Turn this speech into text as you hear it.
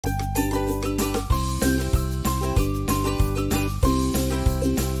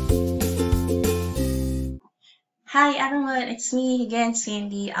Hi everyone, it's me again,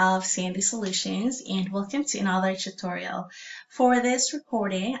 Sandy of Sandy Solutions, and welcome to another tutorial. For this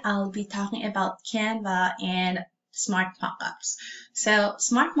recording, I'll be talking about Canva and Smart Mockups. So,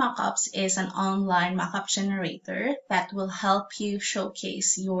 Smart Mockups is an online mockup generator that will help you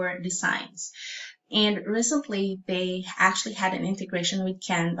showcase your designs. And recently, they actually had an integration with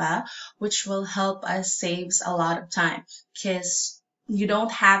Canva, which will help us saves a lot of time because you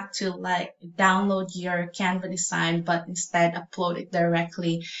don't have to like download your Canva design, but instead upload it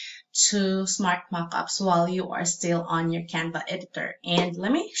directly to Smart Mockups while you are still on your Canva editor. And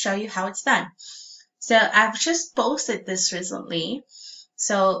let me show you how it's done. So I've just posted this recently.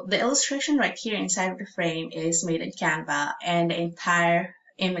 So the illustration right here inside of the frame is made in Canva, and the entire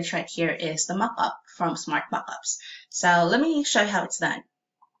image right here is the mockup from Smart Mockups. So let me show you how it's done.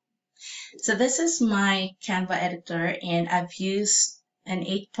 So this is my Canva editor, and I've used an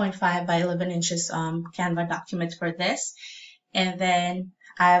 8.5 by 11 inches Canva document for this. And then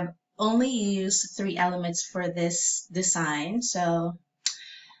I've only used 3 elements for this design. So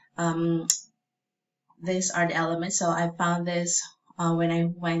these are the elements. So I found this when I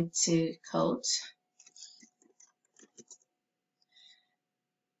went to Code.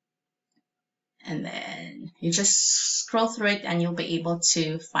 And then you just scroll through it and you'll be able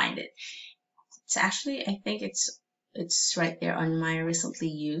to find it. It's actually, I think it's right there on my recently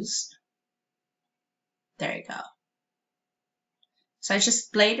used. There you go. So I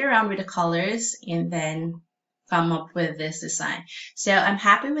just played around with the colors and then come up with this design. So I'm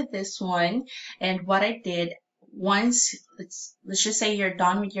happy with this one. And what I did, once, let's just say you're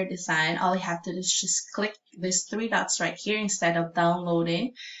done with your design, all you have to do is just click these 3 dots right here instead of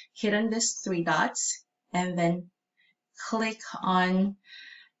downloading. Hit on these 3 dots and then click on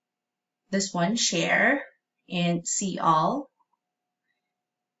this one, share, and see all.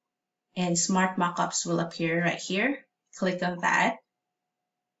 And Smart Mockups will appear right here. Click on that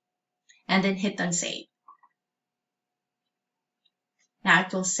and then hit on save. Now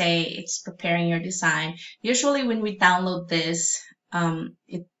it will say it's preparing your design. Usually when we download this,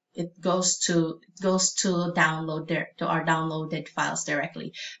 it goes to download to our downloaded files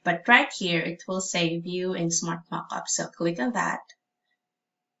directly. But right here it will say view in Smart Mockup. So click on that,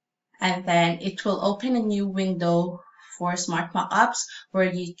 and then it will open a new window for Smart Mockups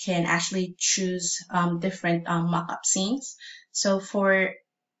where you can actually choose different mockup scenes. So for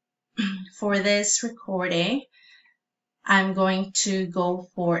this recording, I'm going to go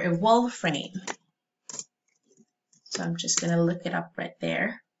for a wall frame. So I'm just going to look it up right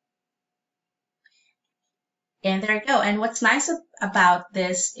there. And there you go. And what's nice about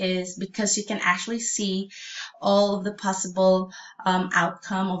this is because you can actually see all of the possible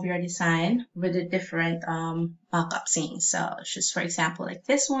outcome of your design with the different mockup scenes. So just for example, like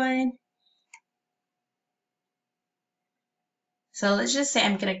this one. So let's just say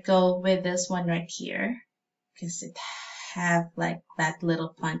I'm going to go with this one right here because it have like that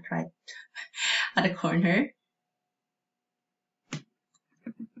little font right at the corner.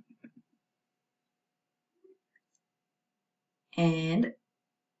 And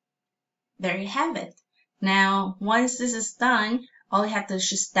there you have it. Now, once this is done, all you have to do is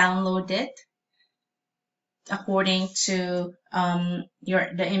just download it according to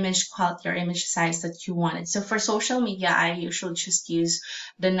the image quality or image size that you wanted. So for social media, I usually just use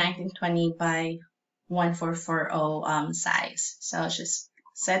the 1920 by 1440 size. So I'll just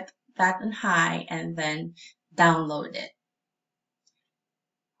set that on high and then download it.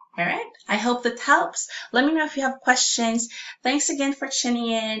 All right, I hope that helps. Let me know if you have questions. Thanks again for tuning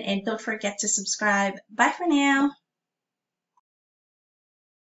in, and don't forget to subscribe. Bye for now.